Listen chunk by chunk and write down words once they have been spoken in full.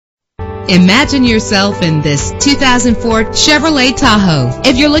Imagine yourself in this 2004 Chevrolet Tahoe.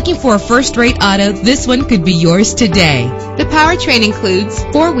 If you're looking for a first-rate auto, this one could be yours today. The powertrain includes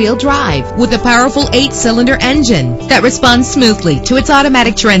four-wheel drive with a powerful 8-cylinder engine that responds smoothly to its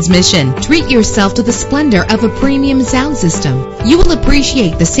automatic transmission. Treat yourself to the splendor of a premium sound system. You will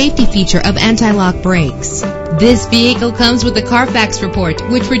appreciate the safety feature of anti-lock brakes. This vehicle comes with a Carfax report,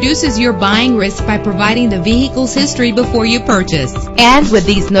 which reduces your buying risk by providing the vehicle's history before you purchase. And with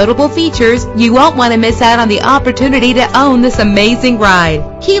these notable features, you won't want to miss out on the opportunity to own this amazing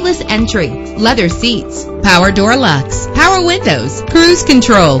ride. Keyless entry, leather seats, power door locks, power windows, cruise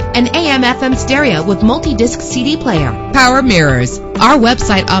control, an AM/FM stereo with multi-disc CD player, power mirrors. Our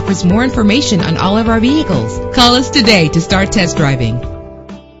website offers more information on all of our vehicles. Call us today to start test driving.